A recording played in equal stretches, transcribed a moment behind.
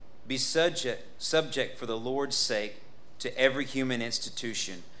Be subject for the Lord's sake to every human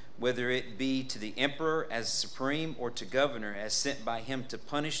institution, whether it be to the emperor as supreme or to governor as sent by him to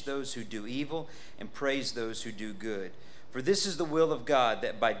punish those who do evil and praise those who do good. For this is the will of God,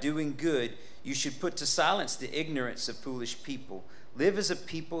 that by doing good you should put to silence the ignorance of foolish people. Live as a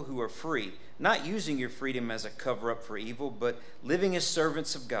people who are free, not using your freedom as a cover-up for evil, but living as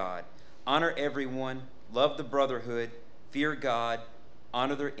servants of God. Honor everyone, love the brotherhood, fear God,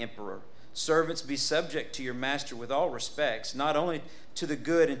 honor the emperor. Servants, be subject to your master with all respects, not only to the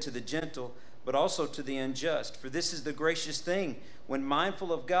good and to the gentle, but also to the unjust. For this is the gracious thing, when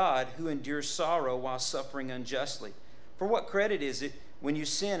mindful of God, who endures sorrow while suffering unjustly. For what credit is it when you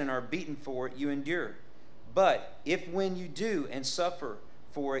sin and are beaten for it, you endure? But if when you do and suffer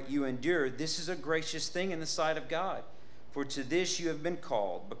for it, you endure, this is a gracious thing in the sight of God. For to this you have been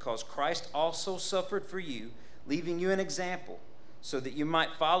called, because Christ also suffered for you, leaving you an example, so that you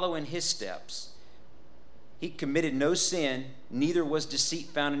might follow in his steps. He committed no sin, neither was deceit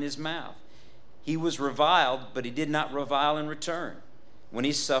found in his mouth. He was reviled, but he did not revile in return. When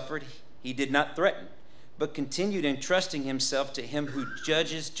he suffered, he did not threaten, but continued entrusting himself to him who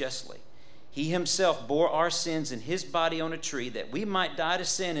judges justly. He himself bore our sins in his body on a tree, that we might die to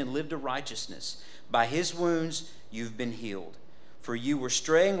sin and live to righteousness. By his wounds you've been healed. For you were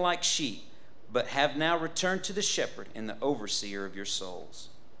straying like sheep, but have now returned to the shepherd and the overseer of your souls.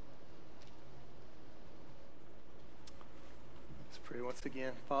 Let's pray once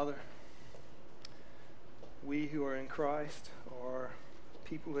again. Father, we who are in Christ are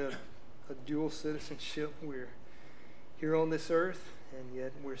people who have a dual citizenship. We're here on this earth, and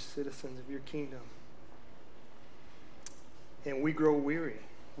yet we're citizens of your kingdom. And we grow weary.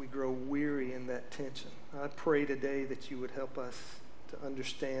 We grow weary in that tension. I pray today that you would help us to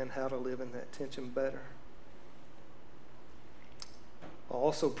understand how to live in that tension better. I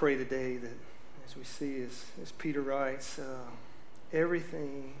also pray today that, as we see, as Peter writes,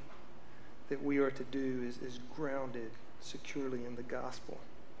 everything that we are to do is grounded securely in the gospel.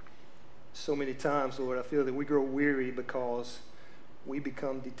 So many times, Lord, I feel that we grow weary because we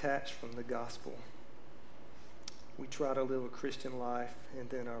become detached from the gospel. We try to live a Christian life and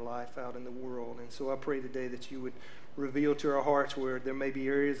then our life out in the world. And so I pray today that you would reveal to our hearts where there may be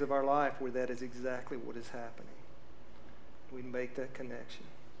areas of our life where that is exactly what is happening. We make that connection.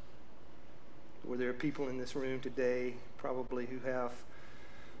 Where there are people in this room today probably who have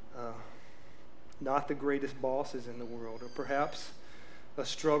not the greatest bosses in the world, or perhaps a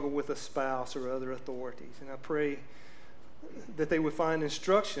struggle with a spouse or other authorities. And I pray that they would find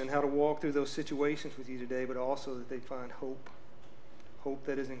instruction how to walk through those situations with you today, but also that they find hope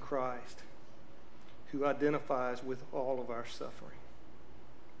that is in Christ, who identifies with all of our suffering.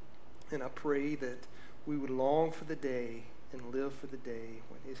 And I pray that we would long for the day and live for the day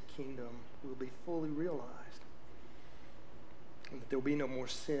when his kingdom will be fully realized. And that there will be no more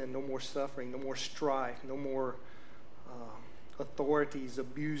sin, no more suffering, no more strife, no more authorities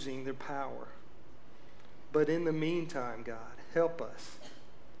abusing their power. But in the meantime, God, help us.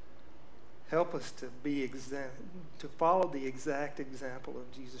 Help us to to follow the exact example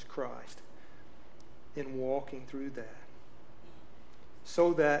of Jesus Christ in walking through that,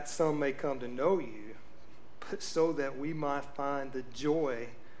 so that some may come to know you, but so that we might find the joy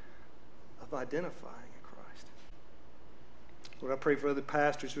of identifying in Christ. Lord, I pray for other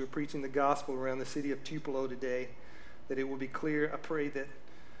pastors who are preaching the gospel around the city of Tupelo today, that it will be clear. I pray that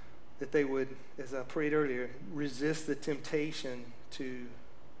they would, as I prayed earlier, resist the temptation to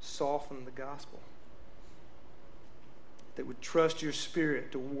soften the gospel. They would trust your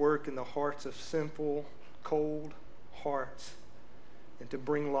Spirit to work in the hearts of sinful, cold hearts and to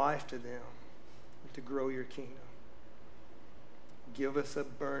bring life to them and to grow your kingdom. Give us a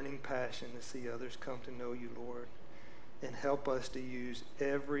burning passion to see others come to know you, Lord, and help us to use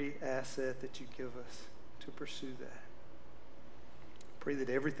every asset that you give us to pursue that. Pray that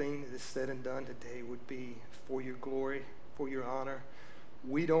everything that is said and done today would be for your glory, for your honor.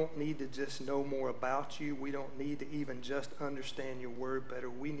 We don't need to just know more about you. We don't need to even just understand your word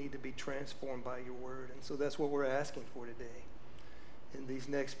better. We need to be transformed by your word. And so that's what we're asking for today in these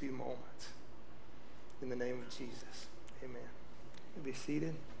next few moments. In the name of Jesus, amen. You be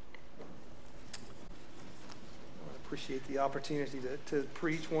seated. I appreciate the opportunity to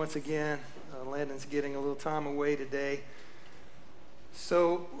preach once again. Landon's getting a little time away today.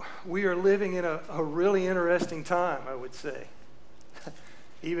 So we are living in a really interesting time, I would say.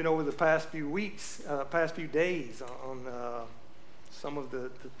 Even over the past few weeks, past few days, on some of the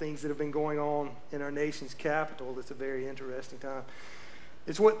things that have been going on in our nation's capital, it's a very interesting time.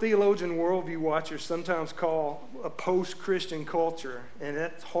 It's what theologian worldview watchers sometimes call a post-Christian culture, and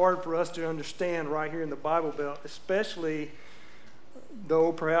that's hard for us to understand right here in the Bible Belt, especially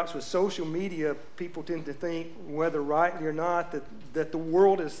though perhaps with social media, people tend to think, whether rightly or not, that the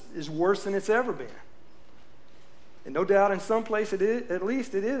world is worse than it's ever been. And no doubt in some place, at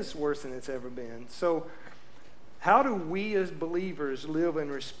least it is worse than it's ever been. So how do we as believers live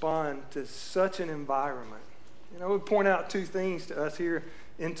and respond to such an environment? I would point out two things to us here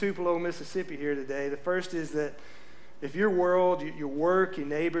in Tupelo, Mississippi here today. The first is that if your world, your work, your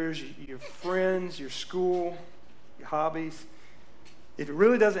neighbors, your friends, your school, your hobbies, if it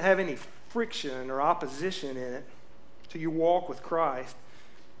really doesn't have any friction or opposition in it to your walk with Christ,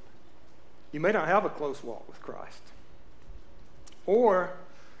 you may not have a close walk with Christ. Or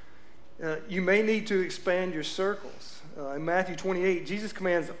you may need to expand your circles. In Matthew 28, Jesus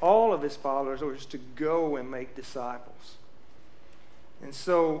commands all of his followers to go and make disciples. And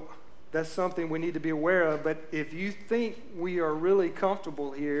so that's something we need to be aware of. But if you think we are really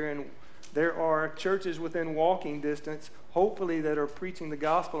comfortable here and there are churches within walking distance, hopefully, that are preaching the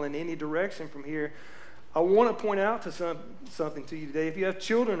gospel in any direction from here, I want to point out to something to you today. If you have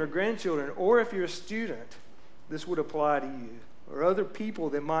children or grandchildren, or if you're a student, this would apply to you, or other people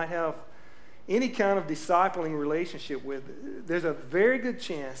that might have any kind of discipling relationship with. There's a very good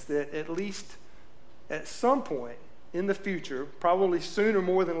chance that at least at some point in the future, probably sooner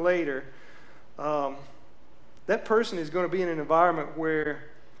more than later, that person is going to be in an environment where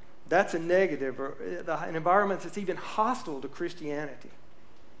that's a negative, or an environment that's even hostile to Christianity.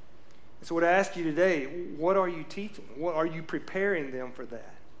 And so what I ask you today, what are you teaching? What are you preparing them for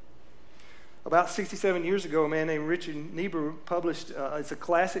that? About 67 years ago, a man named Richard Niebuhr published, it's a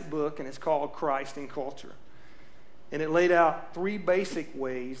classic book, and it's called Christ and Culture. And it laid out three basic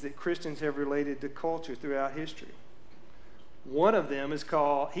ways that Christians have related to culture throughout history. One of them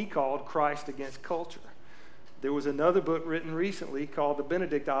he called Christ Against Culture. There was another book written recently called The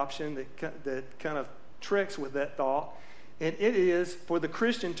Benedict Option that kind of treks with that thought. And it is for the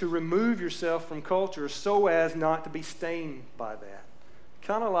Christian to remove yourself from culture so as not to be stained by that.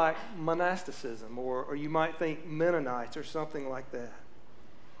 Kind of like monasticism, or you might think Mennonites or something like that.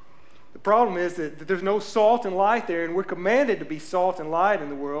 The problem is that there's no salt and light there, and we're commanded to be salt and light in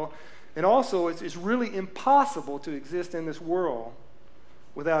the world. And also, it's really impossible to exist in this world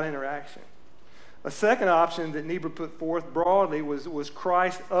without interaction. A second option that Niebuhr put forth broadly was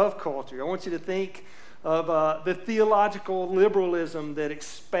Christ of culture. I want you to think of the theological liberalism that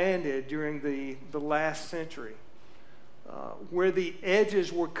expanded during the last century, where the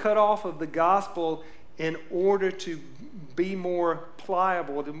edges were cut off of the gospel in order to be more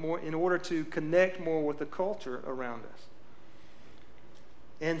pliable, in order to connect more with the culture around us.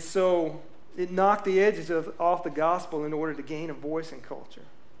 And so it knocked the edges off the gospel in order to gain a voice in culture.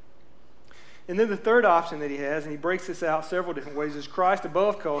 And then the third option that he has, and he breaks this out several different ways, is Christ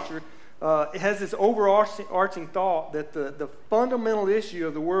above culture. It has this overarching thought that the fundamental issue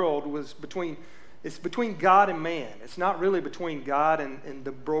of the world was between God and man. It's not really between God and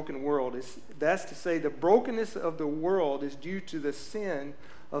the broken world. That's to say, the brokenness of the world is due to the sin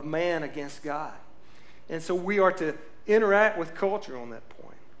of man against God. And so we are to interact with culture on that point.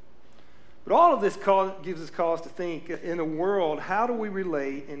 But all of this gives us cause to think, in a world, how do we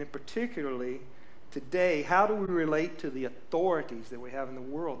relate, and particularly today, how do we relate to the authorities that we have in the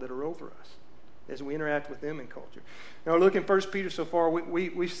world that are over us as we interact with them in culture? Now, look in 1 Peter so far,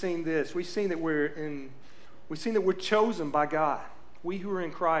 we've seen this. We've seen that we're chosen by God. We who are in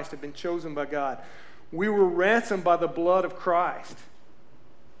Christ have been chosen by God. We were ransomed by the blood of Christ.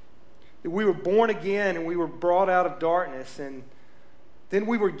 That we were born again and we were brought out of darkness, and then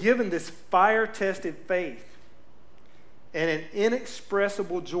we were given this fire-tested faith and an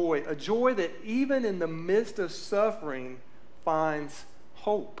inexpressible joy, a joy that even in the midst of suffering finds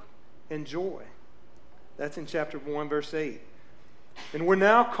hope and joy. That's in chapter 1, verse 8. And we're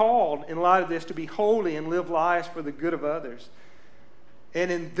now called, in light of this, to be holy and live lives for the good of others. And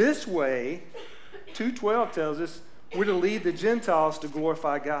in this way, 2:12 tells us, we're to lead the Gentiles to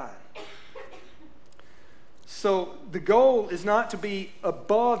glorify God. So the goal is not to be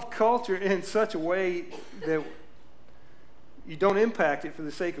above culture in such a way that you don't impact it for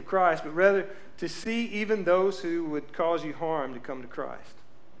the sake of Christ, but rather to see even those who would cause you harm to come to Christ.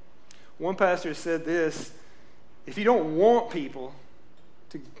 One pastor said this: if you don't want people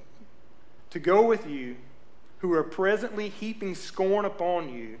to go with you who are presently heaping scorn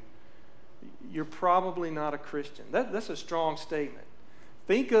upon you, you're probably not a Christian. That's a strong statement.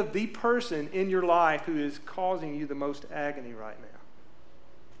 Think of the person in your life who is causing you the most agony right now.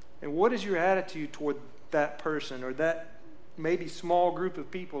 And what is your attitude toward that person or that maybe small group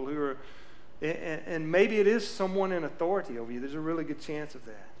of people who are, and maybe it is someone in authority over you. There's a really good chance of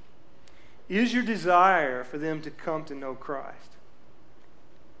that. Is your desire for them to come to know Christ?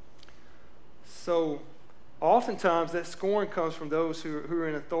 So oftentimes that scorn comes from those who are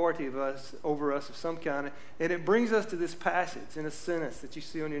in authority over us of some kind. And it brings us to this passage in a sentence that you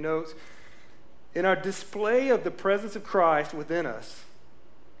see on your notes. In our display of the presence of Christ within us,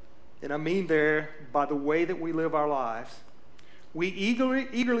 and I mean there by the way that we live our lives, we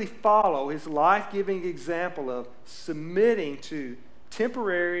eagerly follow his life-giving example of submitting to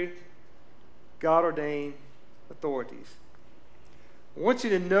temporary, God-ordained authorities. I want you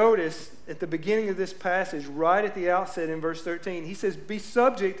to notice at the beginning of this passage, right at the outset in verse 13, he says, be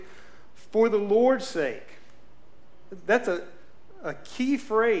subject for the Lord's sake. That's a key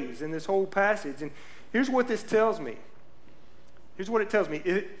phrase in this whole passage. And here's what this tells me. Here's what it tells me.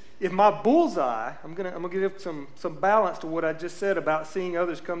 If my bullseye, I'm gonna give some balance to what I just said about seeing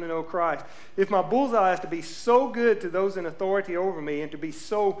others come to know Christ. If my bullseye is to be so good to those in authority over me and to be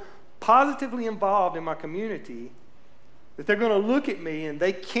so positively involved in my community that they're going to look at me and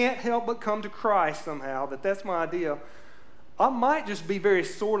they can't help but come to Christ somehow, that's my idea, I might just be very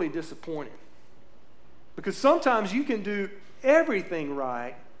sorely disappointed. Because sometimes you can do everything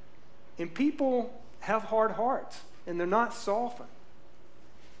right and people have hard hearts and they're not softened.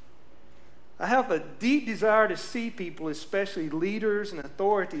 I have a deep desire to see people, especially leaders and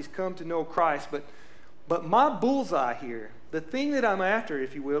authorities, come to know Christ. But my bullseye here, the thing that I'm after,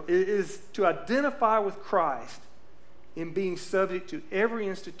 if you will, is to identify with Christ in being subject to every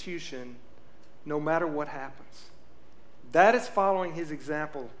institution, no matter what happens. That is following his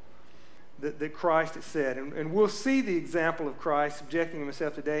example that Christ has said. And we'll see the example of Christ subjecting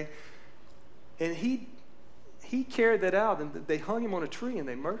himself today. And he carried that out, and they hung him on a tree and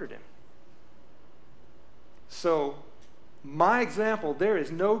they murdered him. So my example, there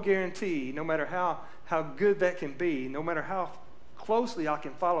is no guarantee, no matter how good that can be, no matter how closely I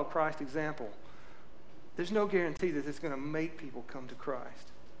can follow Christ's example, there's no guarantee that it's going to make people come to Christ.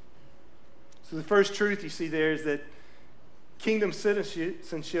 So the first truth you see there is that kingdom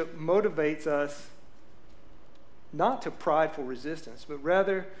citizenship motivates us not to prideful resistance, but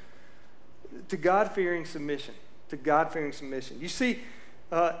rather to God-fearing submission. To God-fearing submission. You see,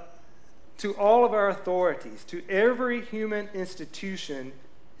 to all of our authorities, to every human institution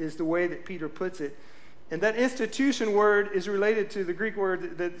is the way that Peter puts it. And that institution word is related to the Greek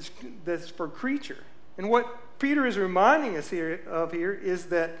word that's for creature. And what Peter is reminding us here is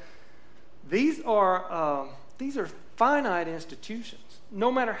that these are finite institutions.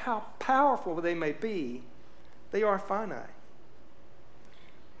 No matter how powerful they may be, they are finite.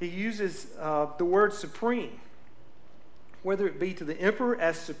 He uses the word supreme, whether it be to the emperor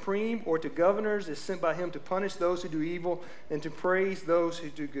as supreme or to governors as sent by him to punish those who do evil and to praise those who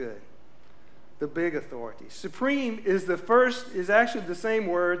do good. The big authority. Supreme is actually the same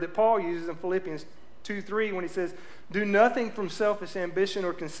word that Paul uses in Philippians 2:3 when he says, do nothing from selfish ambition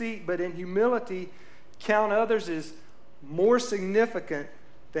or conceit, but in humility count others as more significant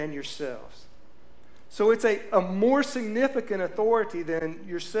than yourselves. So it's a more significant authority than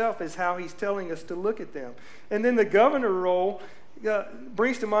yourself is how he's telling us to look at them. And then the governor role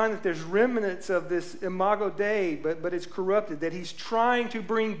brings to mind that there's remnants of this imago Dei, but it's corrupted, that he's trying to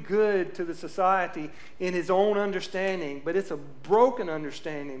bring good to the society in his own understanding, but it's a broken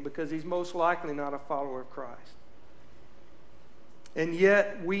understanding because he's most likely not a follower of Christ. And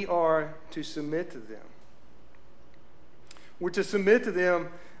yet we are to submit to them. We're to submit to them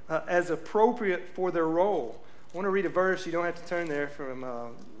as appropriate for their role. I want to read a verse, you don't have to turn there, from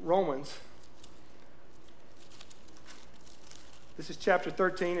Romans. This is chapter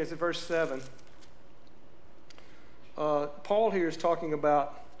 13, it's verse 7. Paul here is talking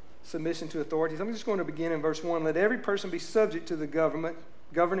about submission to authorities. I'm just going to begin in verse 1. Let every person be subject to the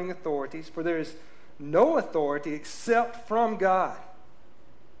governing authorities, for there is no authority except from God.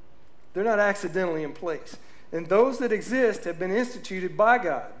 They're not accidentally in place. And those that exist have been instituted by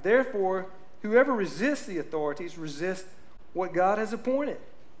God. Therefore, whoever resists the authorities resists what God has appointed.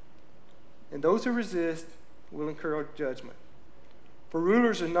 And those who resist will incur judgment. For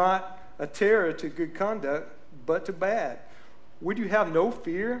rulers are not a terror to good conduct, but to bad. Would you have no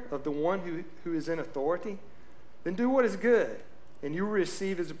fear of the one who is in authority? Then do what is good, and you will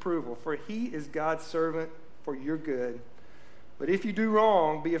receive his approval, for he is God's servant for your good. But if you do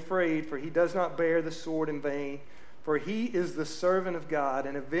wrong, be afraid, for he does not bear the sword in vain, for he is the servant of God,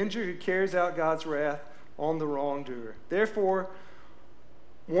 an avenger who carries out God's wrath on the wrongdoer. Therefore,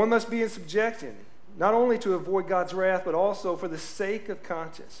 one must be in subjection, not only to avoid God's wrath, but also for the sake of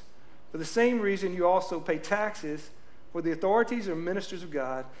conscience. For the same reason you also pay taxes, For the authorities are ministers of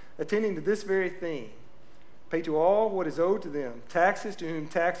God, attending to this very thing. Pay to all what is owed to them, taxes to whom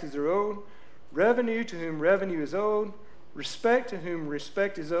taxes are owed, revenue to whom revenue is owed, respect to whom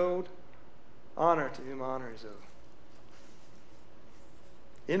respect is owed, honor to whom honor is owed.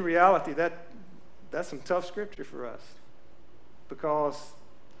 In reality, that's some tough scripture for us, because,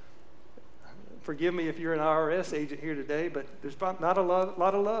 forgive me if you're an IRS agent here today, but there's not a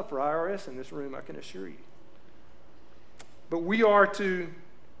lot of love for IRS in this room, I can assure you. But we are to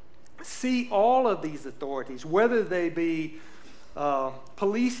see all of these authorities, whether they be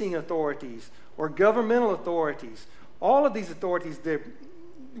policing authorities or governmental authorities, all of these authorities,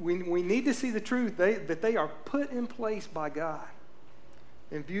 we need to see the truth that they are put in place by God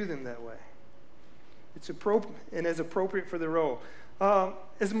and view them that way. It's appropriate and as appropriate for the role.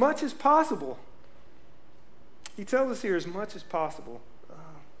 As much as possible. He tells us here, as much as possible.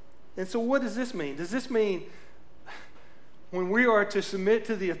 And so what does this mean? Does this mean when we are to submit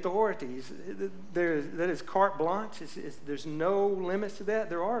to the authorities, that is carte blanche? There's no limits to that?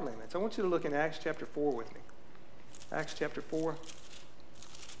 There are limits. I want you to look in Acts chapter 4 with me. Acts chapter 4.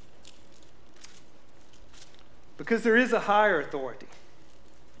 Because there is a higher authority.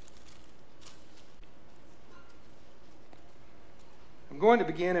 I'm going to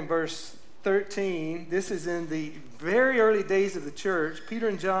begin in verse 13. This is in the very early days of the church. Peter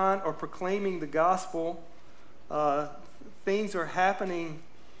and John are proclaiming the gospel. Things are happening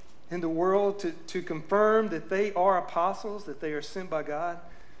in the world to confirm that they are apostles, that they are sent by God.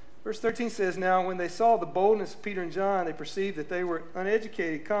 Verse 13 says, "Now when they saw the boldness of Peter and John, they perceived that they were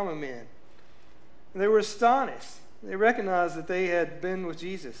uneducated common men. And they were astonished. They recognized that they had been with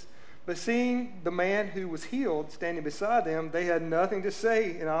Jesus. But seeing the man who was healed standing beside them, they had nothing to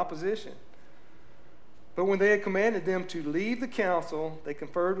say in opposition. But when they had commanded them to leave the council, they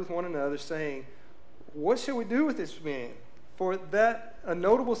conferred with one another, saying, 'What shall we do with this man? For that a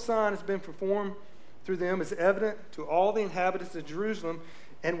notable sign has been performed through them is evident to all the inhabitants of Jerusalem,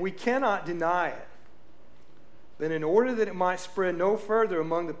 and we cannot deny it. But in order that it might spread no further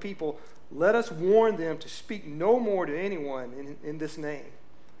among the people, let us warn them to speak no more to anyone in this name.'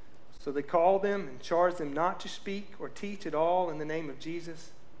 So they called them and charged them not to speak or teach at all in the name of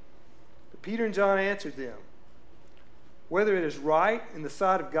Jesus. But Peter and John answered them, 'Whether it is right in the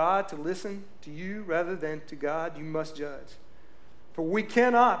sight of God to listen to you rather than to God, you must judge. For we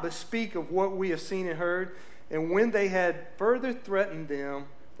cannot but speak of what we have seen and heard.' And when they had further threatened them,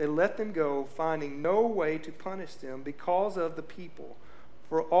 they let them go, finding no way to punish them because of the people.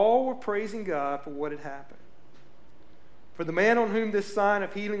 For all were praising God for what had happened. For the man on whom this sign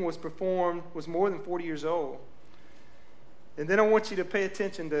of healing was performed was more than 40 years old." And then I want you to pay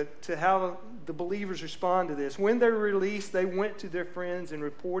attention to how the believers respond to this. When they were released, they went to their friends and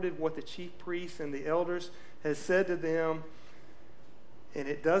reported what the chief priests and the elders had said to them. And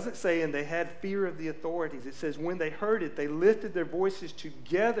it doesn't say, and they had fear of the authorities. It says, when they heard it, they lifted their voices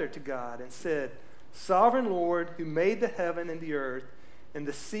together to God and said, "Sovereign Lord, who made the heaven and the earth and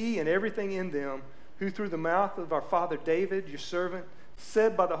the sea and everything in them, who through the mouth of our father David, your servant,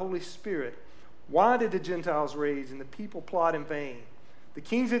 said by the Holy Spirit, why did the Gentiles rage and the people plot in vain? The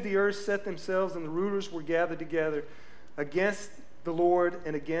kings of the earth set themselves and the rulers were gathered together against the Lord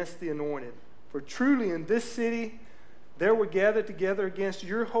and against the anointed. For truly in this city there were gathered together against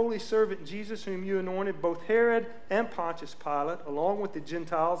your holy servant Jesus, whom you anointed, both Herod and Pontius Pilate, along with the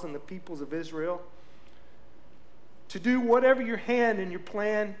Gentiles and the peoples of Israel, to do whatever your hand and your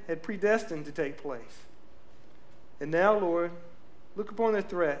plan had predestined to take place. And now, Lord, look upon their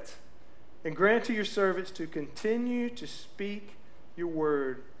threats and grant to your servants to continue to speak your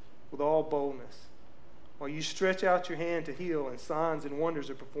word with all boldness, while you stretch out your hand to heal, and signs and wonders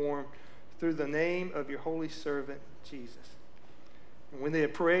are performed through the name of your holy servant Jesus." And when they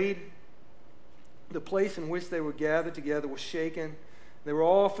had prayed, the place in which they were gathered together was shaken. They were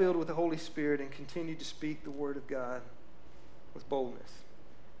all filled with the Holy Spirit and continued to speak the word of God with boldness.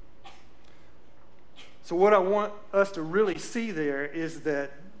 So what I want us to really see there is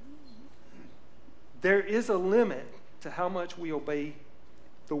that there is a limit to how much we obey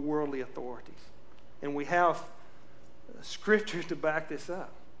the worldly authorities. And we have scripture to back this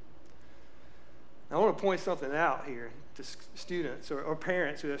up. Now, I want to point something out here to students or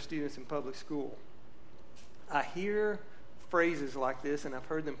parents who have students in public school. I hear phrases like this, and I've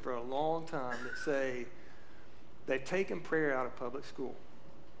heard them for a long time, that say they've taken prayer out of public school.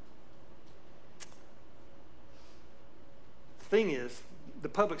 The thing is, the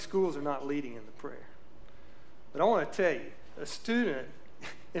public schools are not leading in the prayer. But I want to tell you, a student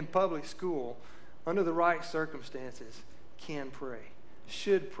in public school, under the right circumstances, can pray,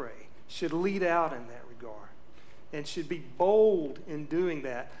 should lead out in that regard. and should be bold in doing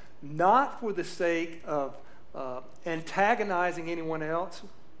that, not for the sake of antagonizing anyone else,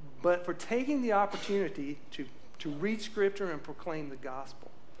 but for taking the opportunity to read Scripture and proclaim the gospel.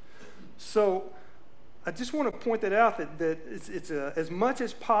 So I just want to point that out, that it's as much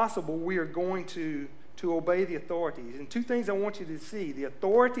as possible we are going to obey the authorities. And two things I want you to see. The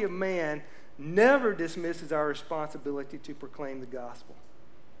authority of man never dismisses our responsibility to proclaim the gospel.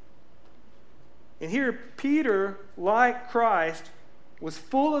 And here, Peter, like Christ, was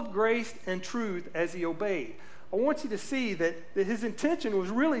full of grace and truth as he obeyed. I want you to see that his intention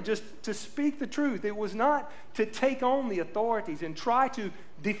was really just to speak the truth. It was not to take on the authorities and try to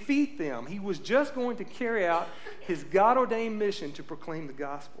defeat them. He was just going to carry out his God-ordained mission to proclaim the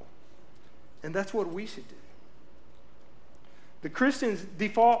gospel. And that's what we should do. The Christian's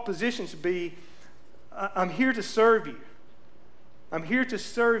default position should be, I'm here to serve you. I'm here to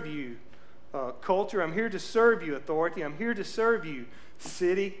serve you, culture. I'm here to serve you, authority. I'm here to serve you,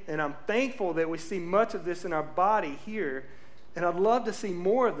 city. And I'm thankful that we see much of this in our body here. And I'd love to see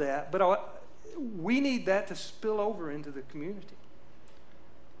more of that. But we need that to spill over into the community,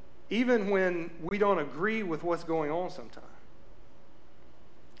 even when we don't agree with what's going on sometimes.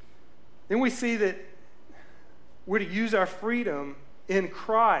 Then we see that we're to use our freedom in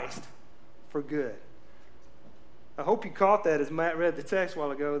Christ for good. I hope you caught that as Matt read the text a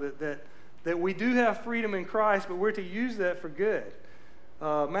while ago, that we do have freedom in Christ, but we're to use that for good.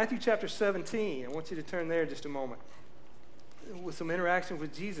 Matthew chapter 17, I want you to turn there just a moment. With some interaction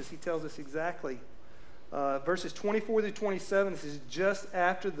with Jesus, he tells us exactly. Verses 24 through 27, this is just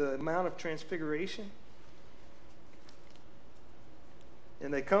after the Mount of Transfiguration.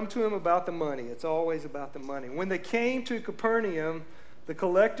 And they come to him about the money. It's always about the money. When they came to Capernaum, the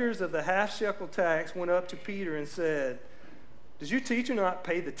collectors of the half-shekel tax went up to Peter and said, "Does your teacher not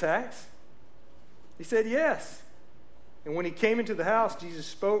pay the tax?" He said, "Yes." And when he came into the house, Jesus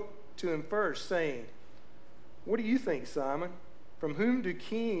spoke to him first, saying, "What do you think, Simon? From whom do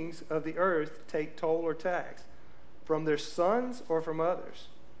kings of the earth take toll or tax? From their sons or from others?"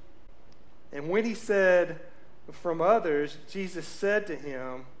 And when he said, "From others," Jesus said to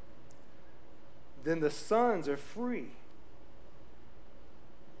him, "Then the sons are free."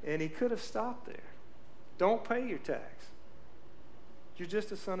 And he could have stopped there. Don't pay your tax. You're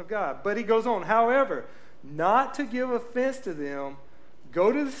just a son of God. But he goes on, "However, not to give offense to them,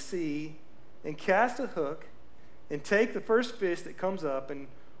 go to the sea and cast a hook and take the first fish that comes up, and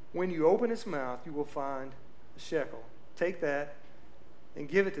when you open its mouth, you will find a shekel. Take that and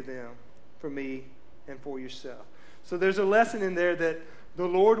give it to them for me and for yourself." So there's a lesson in there that the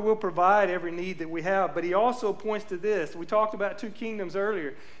Lord will provide every need that we have, but he also points to this. We talked about two kingdoms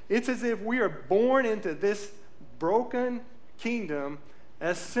earlier. It's as if we are born into this broken kingdom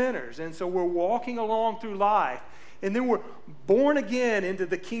as sinners, and so we're walking along through life, and then we're born again into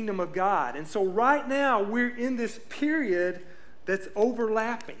the kingdom of God. And so right now we're in this period that's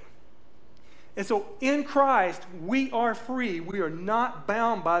overlapping. And so in Christ we are free. We are not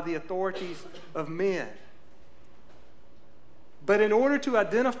bound by the authorities of men. But in order to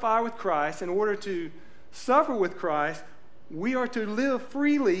identify with Christ, in order to suffer with Christ, we are to live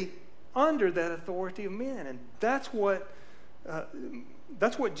freely under that authority of men. And that's what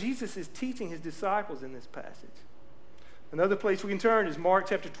Jesus is teaching his disciples in this passage. Another place we can turn is Mark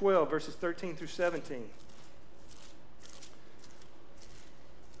chapter 12, verses 13 through 17.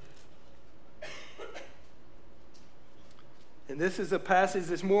 And this is a passage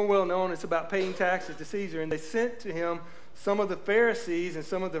that's more well known. It's about paying taxes to Caesar. And they sent to him some of the Pharisees and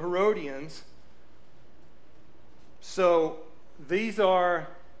some of the Herodians. So these are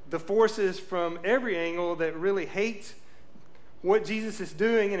the forces from every angle that really hate what Jesus is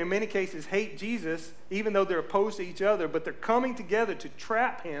doing, and in many cases hate Jesus, even though they're opposed to each other, but they're coming together to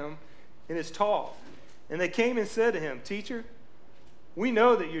trap him in his talk. And they came and said to him, "Teacher, we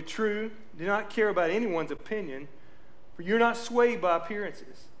know that you're true, do not care about anyone's opinion, for you're not swayed by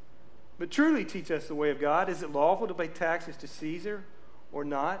appearances. But truly teach us the way of God. Is it lawful to pay taxes to Caesar or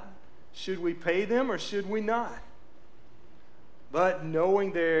not? Should we pay them or should we not?" But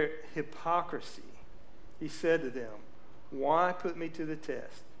knowing their hypocrisy, he said to them, "Why put me to the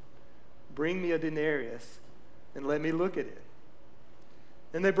test? Bring me a denarius and let me look at it."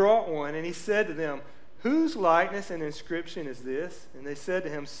 And they brought one, and he said to them, "Whose likeness and inscription is this?" And they said to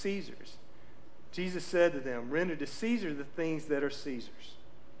him, "Caesar's." Jesus said to them, "Render to Caesar the things that are Caesar's."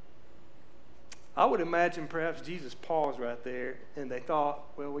 I would imagine perhaps Jesus paused right there, and they thought,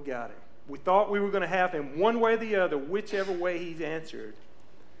 well, we got him. We thought we were going to have him one way or the other, whichever way he's answered.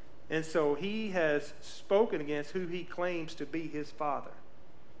 And so he has spoken against who he claims to be his father.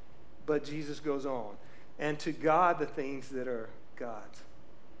 But Jesus goes on. and to God the things that are God's.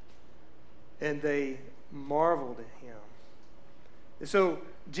 And they marveled at him. And so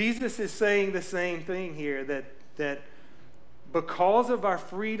Jesus is saying the same thing here, that because of our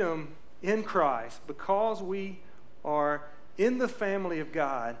freedom in Christ, because we are in the family of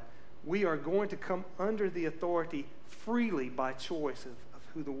God, we are going to come under the authority freely by choice of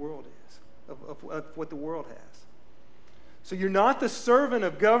who the world is, of what the world has. So you're not the servant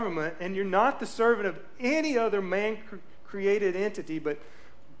of government, and you're not the servant of any other man-created entity, but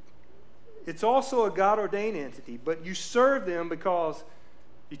it's also a God-ordained entity. But you serve them because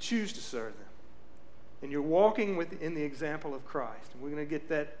you choose to serve them. And you're walking in the example of Christ. And we're going to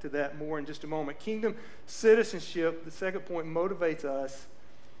get to that more in just a moment. Kingdom citizenship, the second point, motivates us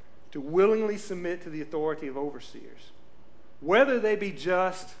to willingly submit to the authority of overseers, whether they be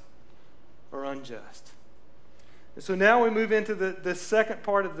just or unjust. And so now we move into the second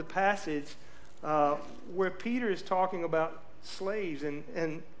part of the passage where Peter is talking about slaves,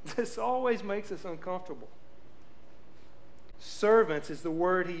 and this always makes us uncomfortable. Servants is the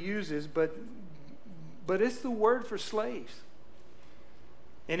word he uses, but it's the word for slaves.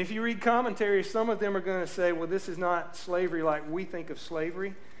 And if you read commentaries, some of them are going to say, well, this is not slavery like we think of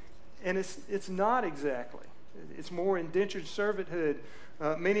slavery. And it's not exactly. It's more indentured servanthood.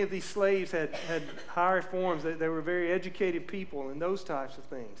 Many of these slaves had higher forms. They were very educated people and those types of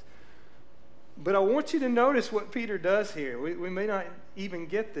things. But I want you to notice what Peter does here. We may not even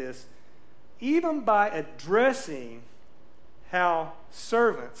get this. Even by addressing how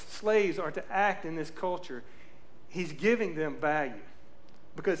servants, slaves, are to act in this culture, he's giving them value.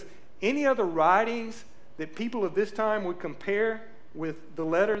 Because any other writings that people of this time would compare with the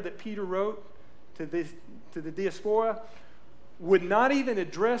letter that Peter wrote to the diaspora would not even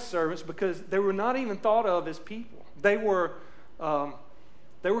address servants, because they were not even thought of as people. They were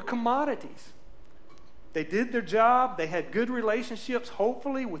commodities. They did their job. They had good relationships,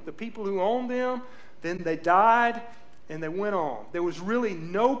 hopefully, with the people who owned them. Then they died, and they went on. There was really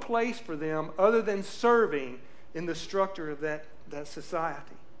no place for them other than serving in the structure of that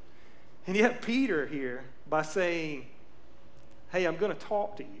society. And yet Peter here, by saying, hey, I'm going to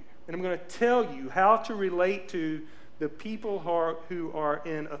talk to you, and I'm going to tell you how to relate to the people who are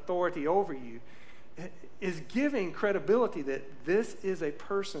in authority over you, is giving credibility that this is a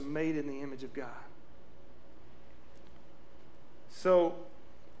person made in the image of God. So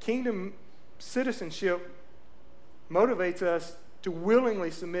kingdom citizenship motivates us to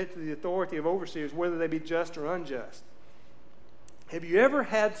willingly submit to the authority of overseers, whether they be just or unjust. Have you ever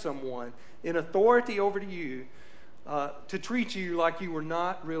had someone in authority over to you to treat you like you were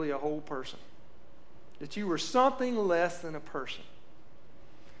not really a whole person? That you were something less than a person?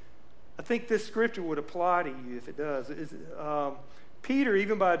 I think this scripture would apply to you if it does. Peter,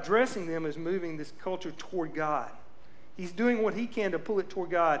 even by addressing them, is moving this culture toward God. He's doing what he can to pull it toward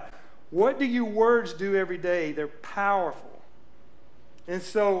God. What do your words do every day? They're powerful. And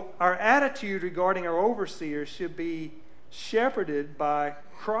so our attitude regarding our overseers should be shepherded by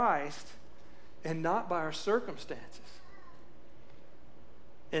Christ and not by our circumstances.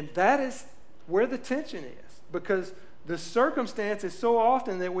 And that is where the tension is, because the circumstances so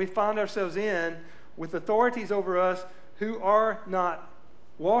often that we find ourselves in with authorities over us who are not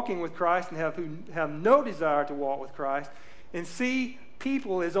walking with Christ and have no desire to walk with Christ, and see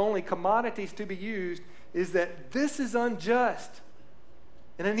people as only commodities to be used, is that this is unjust.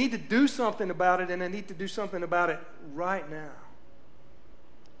 And I need to do something about it, and I need to do something about it right now.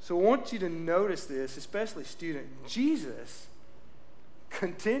 So I want you to notice this, especially students. Jesus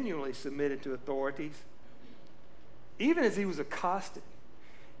continually submitted to authorities, even as he was accosted,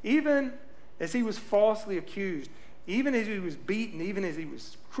 even as he was falsely accused, even as he was beaten, even as he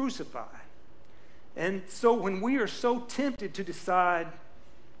was crucified. And so when we are so tempted to decide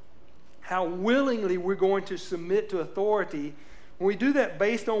how willingly we're going to submit to authority, when we do that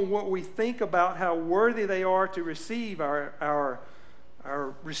based on what we think about how worthy they are to receive our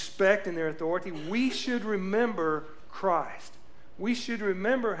respect and their authority, we should remember Christ. We should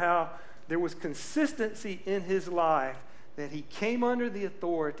remember how there was consistency in his life, that he came under the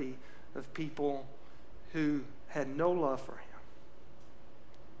authority of people who had no love for him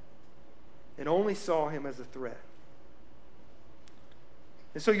and only saw him as a threat.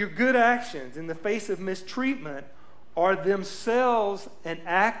 And so your good actions in the face of mistreatment are themselves an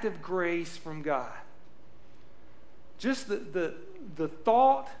act of grace from God. Just the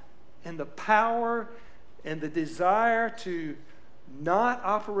thought and the power and the desire to not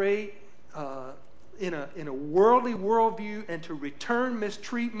operate in a worldly worldview and to return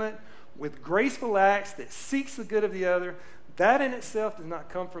mistreatment with graceful acts that seeks the good of the other, That in itself does not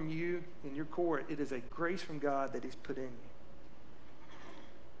come from you in your core. It is a grace from God that He's put in you.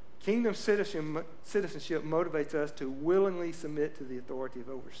 Kingdom citizenship motivates us to willingly submit to the authority of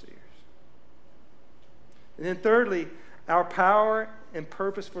overseers. And then thirdly, our power and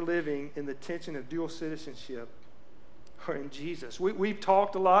purpose for living in the tension of dual citizenship are in Jesus. We've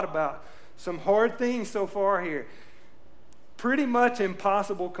talked a lot about some hard things so far here. Pretty much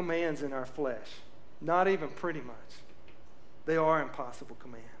impossible commands in our flesh. Not even pretty much. They are impossible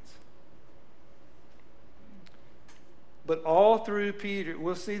commands. But all through Peter,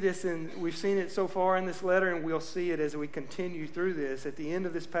 we'll see this we've seen it so far in this letter, and we'll see it as we continue through this. At the end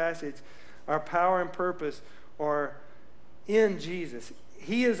of this passage, our power and purpose are in Jesus.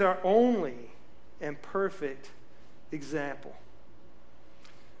 He is our only and perfect example.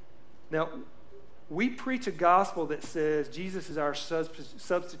 Now, we preach a gospel that says Jesus is our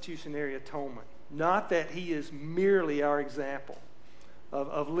substitutionary atonement, not that He is merely our example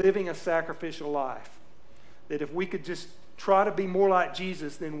of living a sacrificial life. That if we could just try to be more like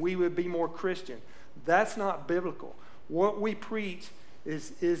Jesus, then we would be more Christian. That's not biblical. What we preach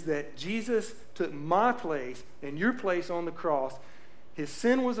is that Jesus took my place and your place on the cross. His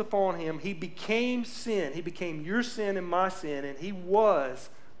sin was upon Him. He became sin. He became your sin and my sin, and He was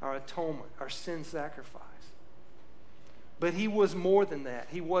our atonement, our sin sacrifice. But He was more than that.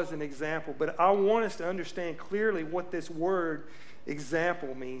 He was an example. But I want us to understand clearly what this word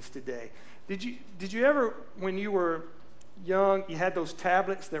example means today. Did you ever, when you were young, you had those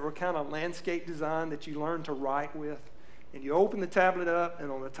tablets that were kind of landscape design that you learned to write with? And you open the tablet up,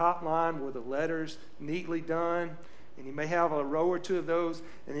 and on the top line were the letters neatly done. And you may have a row or two of those.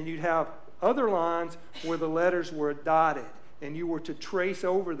 And then you'd have other lines where the letters were dotted. And you were to trace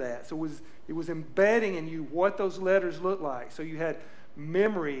over that. So it was embedding in you what those letters looked like. So you had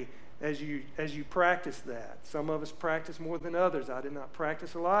memory as you practiced that. Some of us practice more than others. I did not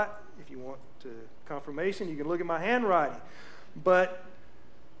practice a lot. If you want confirmation, you can look at my handwriting. But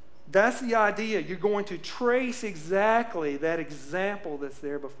that's the idea. You're going to trace exactly that example that's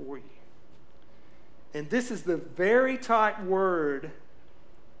there before you. And this is the very type word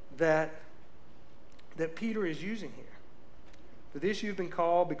that Peter is using here. For this you've been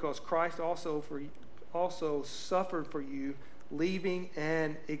called, because Christ also suffered for you, leaving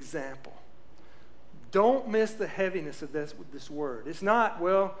an example. Don't miss the heaviness of this word. It's not,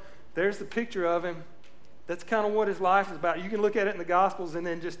 well, there's the picture of Him. That's kind of what His life is about. You can look at it in the Gospels and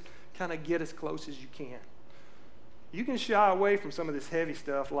then just kind of get as close as you can. You can shy away from some of this heavy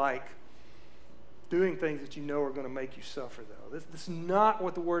stuff, like doing things that you know are going to make you suffer, though. This is not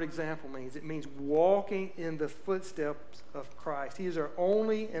what the word example means. It means walking in the footsteps of Christ. He is our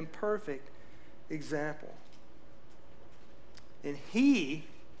only and perfect example. And He,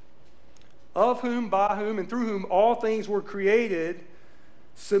 of whom, by whom, and through whom all things were created,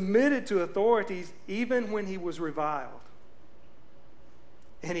 submitted to authorities even when He was reviled.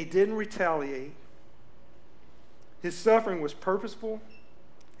 And He didn't retaliate. His suffering was purposeful,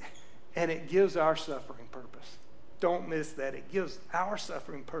 and it gives our suffering purpose. Don't miss that. It gives our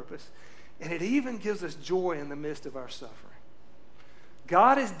suffering purpose, and it even gives us joy in the midst of our suffering.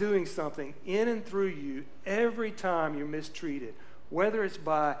 God is doing something in and through you every time you're mistreated, whether it's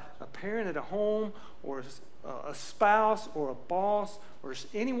by a parent at a home or a spouse or a boss or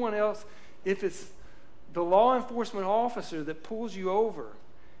anyone else. If it's the law enforcement officer that pulls you over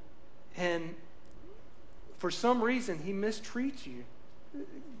and for some reason he mistreats you,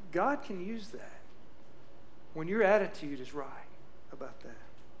 God can use that when your attitude is right about that.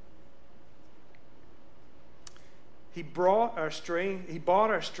 He bought our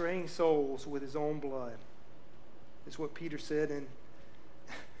straying souls with His own blood. Is what Peter said. And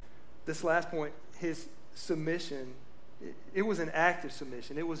this last point, His submission, it was an active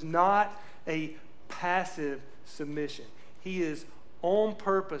submission. It was not a passive submission. He is on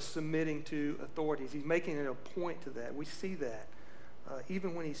purpose submitting to authorities. He's making it a point to that. We see that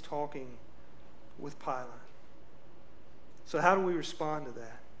even when He's talking with Pilate. So how do we respond to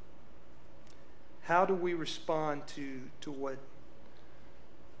that? How do we respond to what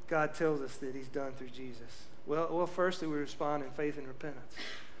God tells us that He's done through Jesus? Well, firstly, we respond in faith and repentance.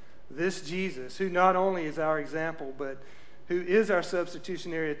 This Jesus, who not only is our example, but who is our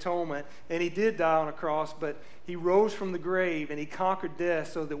substitutionary atonement, and He did die on a cross, but He rose from the grave and He conquered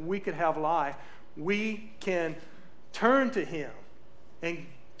death so that we could have life. We can turn to Him and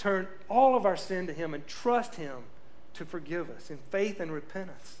turn all of our sin to Him and trust Him to forgive us in faith and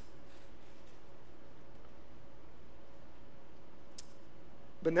repentance.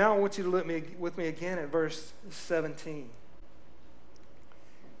 But now I want you to look with me again at verse 17.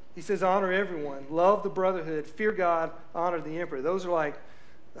 He says, honor everyone, love the brotherhood, fear God, honor the emperor. Those are like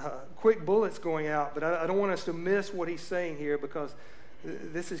quick bullets going out, but I don't want us to miss what he's saying here, because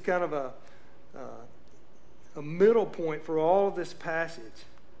this is kind of a middle point for all of this passage.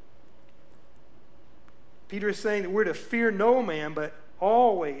 Peter is saying that we're to fear no man, but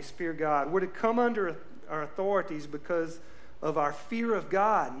always fear God. We're to come under our authorities because of our fear of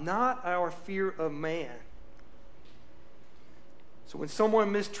God, not our fear of man. So when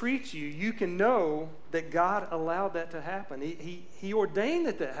someone mistreats you, you can know that God allowed that to happen. He ordained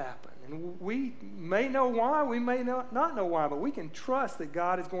that happen. And we may know why, we may not know why, but we can trust that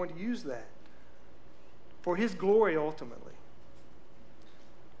God is going to use that for his glory ultimately.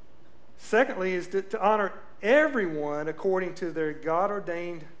 Secondly is to honor everyone according to their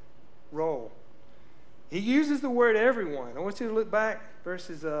God-ordained role. He uses the word everyone. I want you to look back,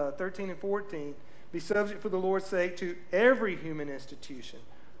 verses 13 and 14. Be subject for the Lord's sake to every human institution,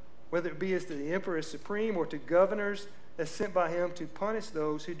 whether it be as to the emperor as supreme or to governors as sent by him to punish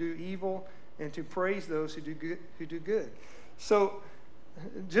those who do evil and to praise those who do good. So,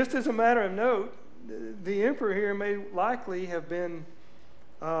 just as a matter of note, the emperor here may likely have been,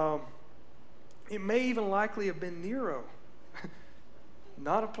 it may even likely have been Nero.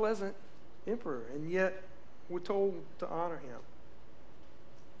 Not a pleasant emperor, and yet we're told to honor him.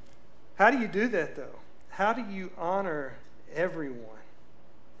 How do you do that, though? How do you honor everyone?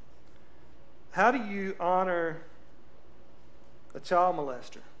 How do you honor a child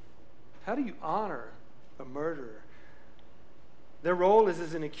molester? How do you honor a murderer? Their role is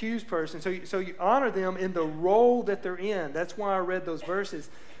as an accused person. So you honor them in the role that they're in. That's why I read those verses.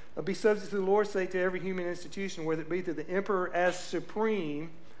 Be subject to the Lord's sake to every human institution, whether it be to the emperor as supreme,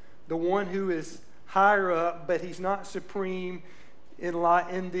 the one who is higher up, but he's not supreme in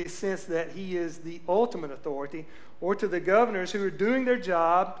the sense that he is the ultimate authority, or to the governors who are doing their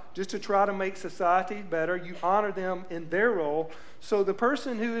job just to try to make society better. You honor them in their role. So the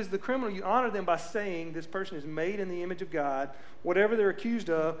person who is the criminal, you honor them by saying this person is made in the image of God. Whatever they're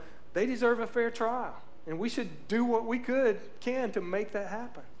accused of, they deserve a fair trial. And we should do what we can to make that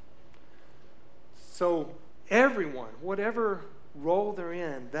happen. So everyone, whatever role they're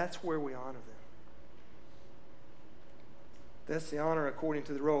in, that's where we honor them. That's the honor according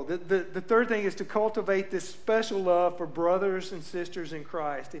to the role. The third thing is to cultivate this special love for brothers and sisters in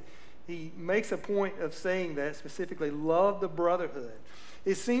Christ. He makes a point of saying that specifically, love the brotherhood.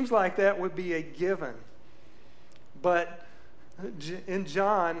 It seems like that would be a given. But in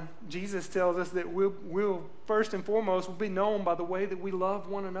John, Jesus tells us that we'll first and foremost will be known by the way that we love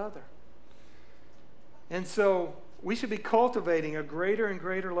one another. And so we should be cultivating a greater and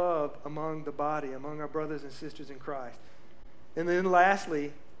greater love among the body, among our brothers and sisters in Christ. And then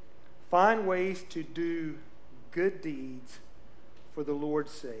lastly, find ways to do good deeds for the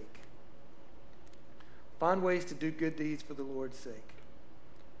Lord's sake. Find ways to do good deeds for the Lord's sake.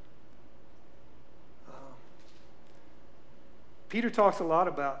 Peter talks a lot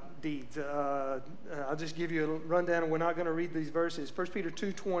about deeds. I'll just give you a rundown, and we're not going to read these verses. 1 Peter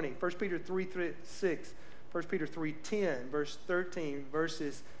 2:20, 1 Peter 3:6, 1 Peter 3:10, verse 13,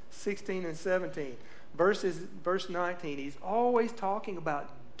 verses 16 and 17. Verse 19, he's always talking about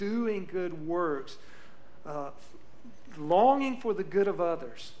doing good works, longing for the good of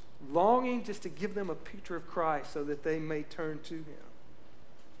others, longing just to give them a picture of Christ so that they may turn to him.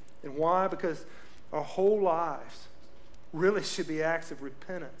 And why? Because our whole lives really should be acts of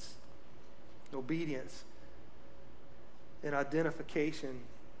repentance, obedience, and identification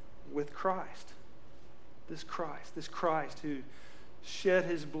with Christ. This Christ who shed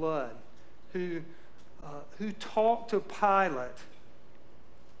his blood, who talked to Pilate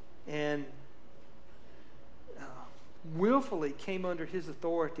and willfully came under his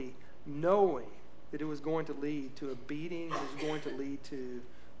authority, knowing that it was going to lead to a beating, it was going to lead to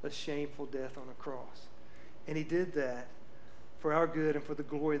a shameful death on a cross. And he did that for our good and for the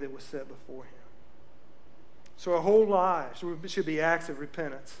glory that was set before him. So our whole lives should be acts of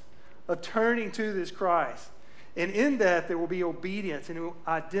repentance, of turning to this Christ. And in that, there will be obedience and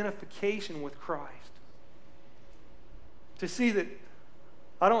identification with Christ. To see that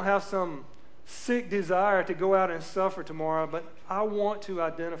I don't have some sick desire to go out and suffer tomorrow, but I want to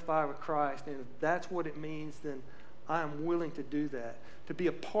identify with Christ. And if that's what it means, then I am willing to do that, to be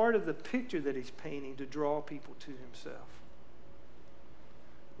a part of the picture that he's painting to draw people to himself.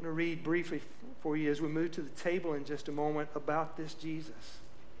 I'm going to read briefly for you as we move to the table in just a moment about this Jesus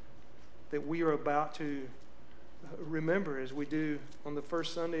that we are about to remember as we do on the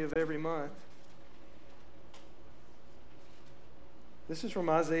first Sunday of every month. This is from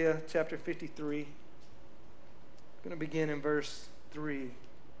Isaiah chapter 53. I'm going to begin in verse 3.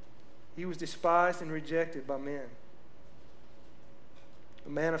 He was despised and rejected by men. A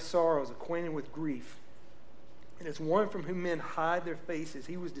man of sorrows, acquainted with grief. And as one from whom men hide their faces,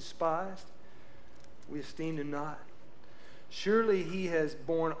 he was despised. We esteemed him not. Surely he has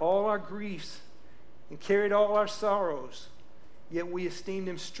borne all our griefs and carried all our sorrows. Yet we esteemed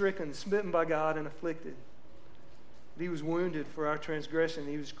him stricken, smitten by God, and afflicted. But he was wounded for our transgression.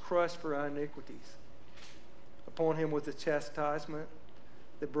 He was crushed for our iniquities. Upon him was the chastisement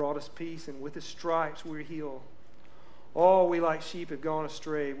that brought us peace, and with his stripes we are healed. All we like sheep have gone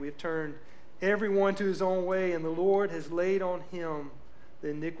astray. We have turned everyone to his own way, and the Lord has laid on him the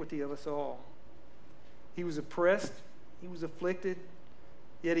iniquity of us all. He was oppressed, he was afflicted,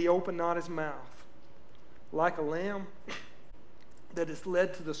 yet he opened not his mouth. Like a lamb that is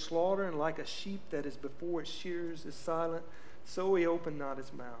led to the slaughter, and like a sheep that is before its shearers is silent, so he opened not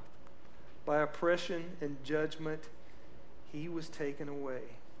his mouth. By oppression and judgment he was taken away.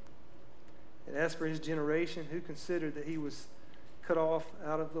 And as for his generation, who considered that he was cut off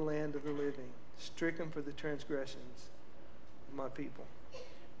out of the land of the living, stricken for the transgressions of my people?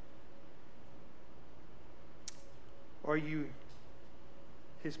 Are you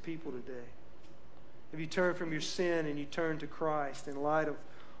his people today? Have you turned from your sin and you turned to Christ in light of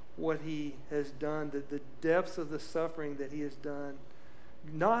what he has done, the depths of the suffering that he has done?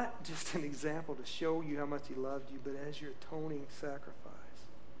 Not just an example to show you how much he loved you, but as your atoning sacrifice.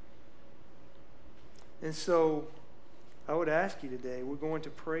 And so I would ask you today, we're going to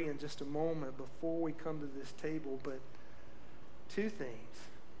pray in just a moment before we come to this table, but two things.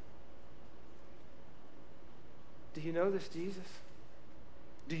 Do you know this Jesus?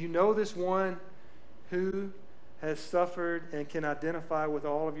 Do you know this one who has suffered and can identify with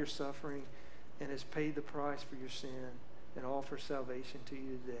all of your suffering and has paid the price for your sin and offers salvation to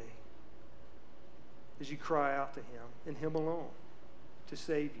you today? As you cry out to him and him alone to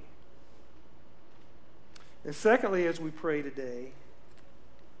save you. And secondly, as we pray today,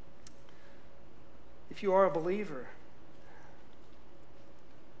 if you are a believer,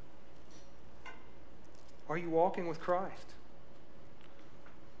 are you walking with Christ?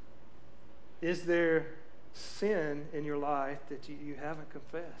 Is there sin in your life that you haven't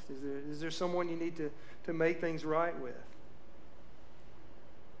confessed? Is there someone you need to make things right with?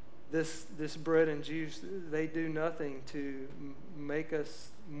 This bread and juice, they do nothing to make us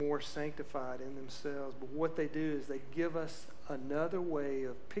more sanctified in themselves. But what they do is they give us another way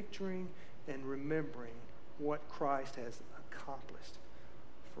of picturing and remembering what Christ has accomplished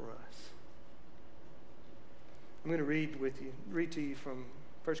for us. I'm going to read to you from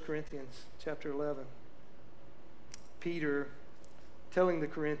 1 Corinthians chapter 11. Peter telling the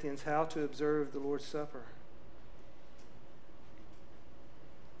Corinthians how to observe the Lord's Supper.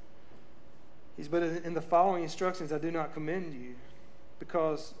 But in the following instructions I do not commend you,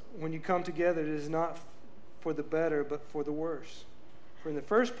 because when you come together it is not for the better but for the worse. For in the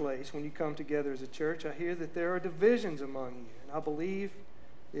first place, when you come together as a church, I hear that there are divisions among you, and I believe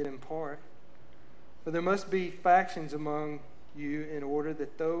it in part. For there must be factions among you in order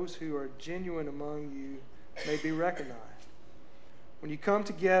that those who are genuine among you may be recognized. When you come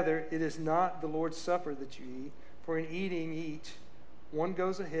together, it is not the Lord's Supper that you eat, for in eating each, one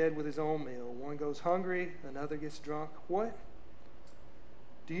goes ahead with his own meal. One goes hungry, another gets drunk. What?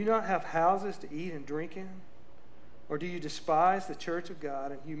 Do you not have houses to eat and drink in? Or do you despise the church of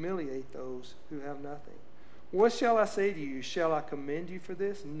God and humiliate those who have nothing? What shall I say to you? Shall I commend you for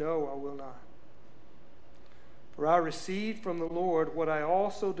this? No, I will not. For I received from the Lord what I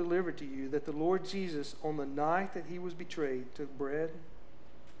also delivered to you, that the Lord Jesus, on the night that he was betrayed, took bread,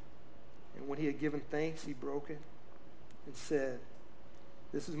 and when he had given thanks, he broke it and said,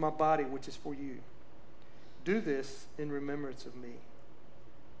 "This is my body, which is for you. Do this in remembrance of me."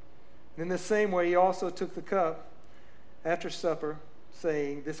 And in the same way, he also took the cup after supper,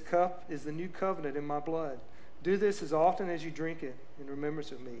 saying, "This cup is the new covenant in my blood. Do this as often as you drink it in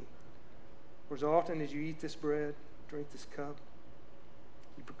remembrance of me. For as often as you eat this bread, drink this cup,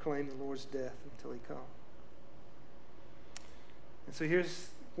 you proclaim the Lord's death until he comes." And so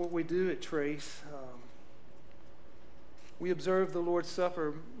here's what we do at Trace. We observe the Lord's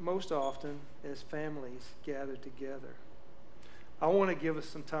Supper most often as families gather together. I want to give us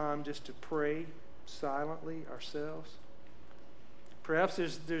some time just to pray silently ourselves. Perhaps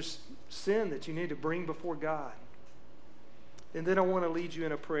there's sin that you need to bring before God. And then I want to lead you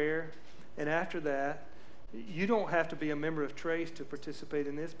in a prayer. And after that, you don't have to be a member of Trace to participate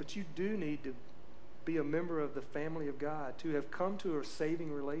in this, but you do need to be a member of the family of God, to have come to a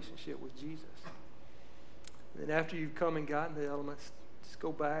saving relationship with Jesus. And after you've come and gotten the elements, just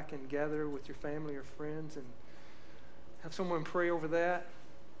go back and gather with your family or friends and have someone pray over that.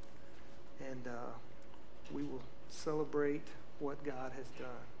 and we will celebrate what God has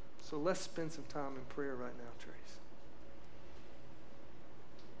done. So let's spend some time in prayer right now, Trace.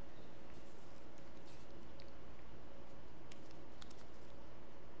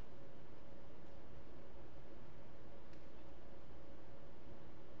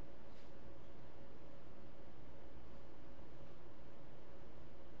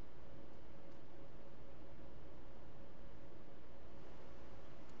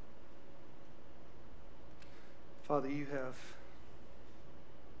 Father, you have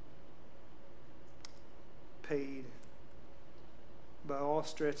paid by all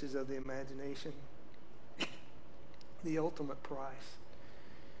stretches of the imagination the ultimate price.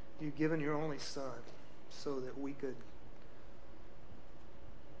 You've given your only Son so that we could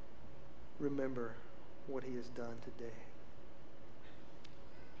remember what he has done today.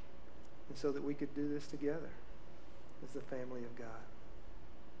 And so that we could do this together as the family of God.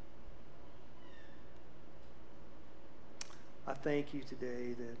 I thank you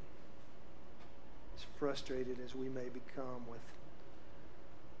today that as frustrated as we may become with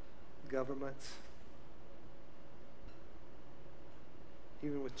governments,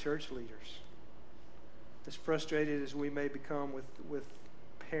 even with church leaders, as frustrated as we may become with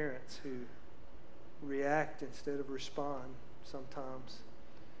parents who react instead of respond sometimes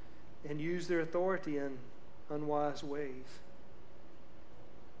and use their authority in unwise ways.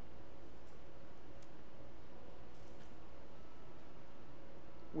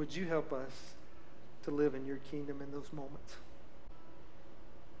 Would you help us to live in your kingdom in those moments?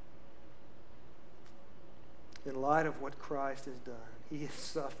 In light of what Christ has done, he has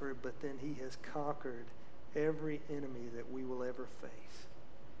suffered, but then he has conquered every enemy that we will ever face.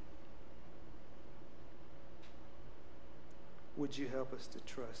 Would you help us to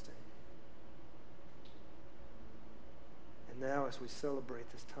trust him? And now as we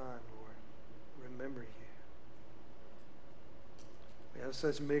celebrate this time, Lord, remember you. We have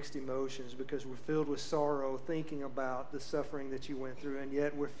such mixed emotions because we're filled with sorrow thinking about the suffering that you went through, and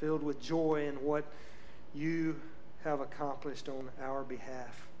yet we're filled with joy in what you have accomplished on our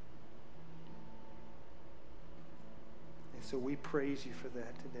behalf. And so we praise you for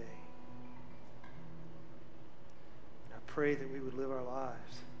that today. And I pray that we would live our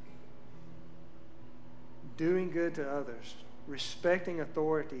lives doing good to others, respecting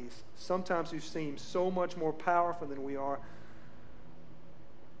authorities, sometimes who seem so much more powerful than we are,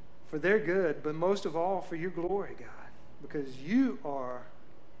 for their good, but most of all for your glory, God, because you are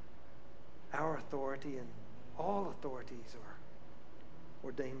our authority, and all authorities are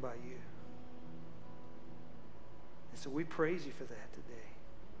ordained by you. And so we praise you for that today.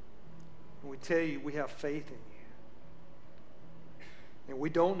 And we tell you we have faith in you. And we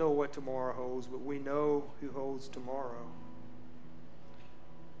don't know what tomorrow holds, but we know who holds tomorrow.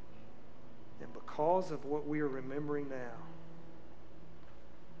 And because of what we are remembering now,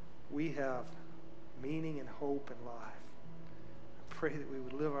 we have meaning and hope in life. I pray that we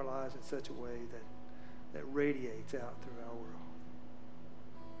would live our lives in such a way that radiates out through our world.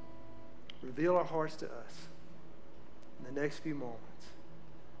 Reveal our hearts to us in the next few moments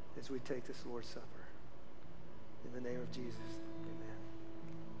as we take this Lord's Supper. In the name of Jesus, amen.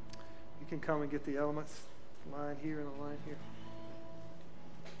 You can come and get the elements, line here and a line here.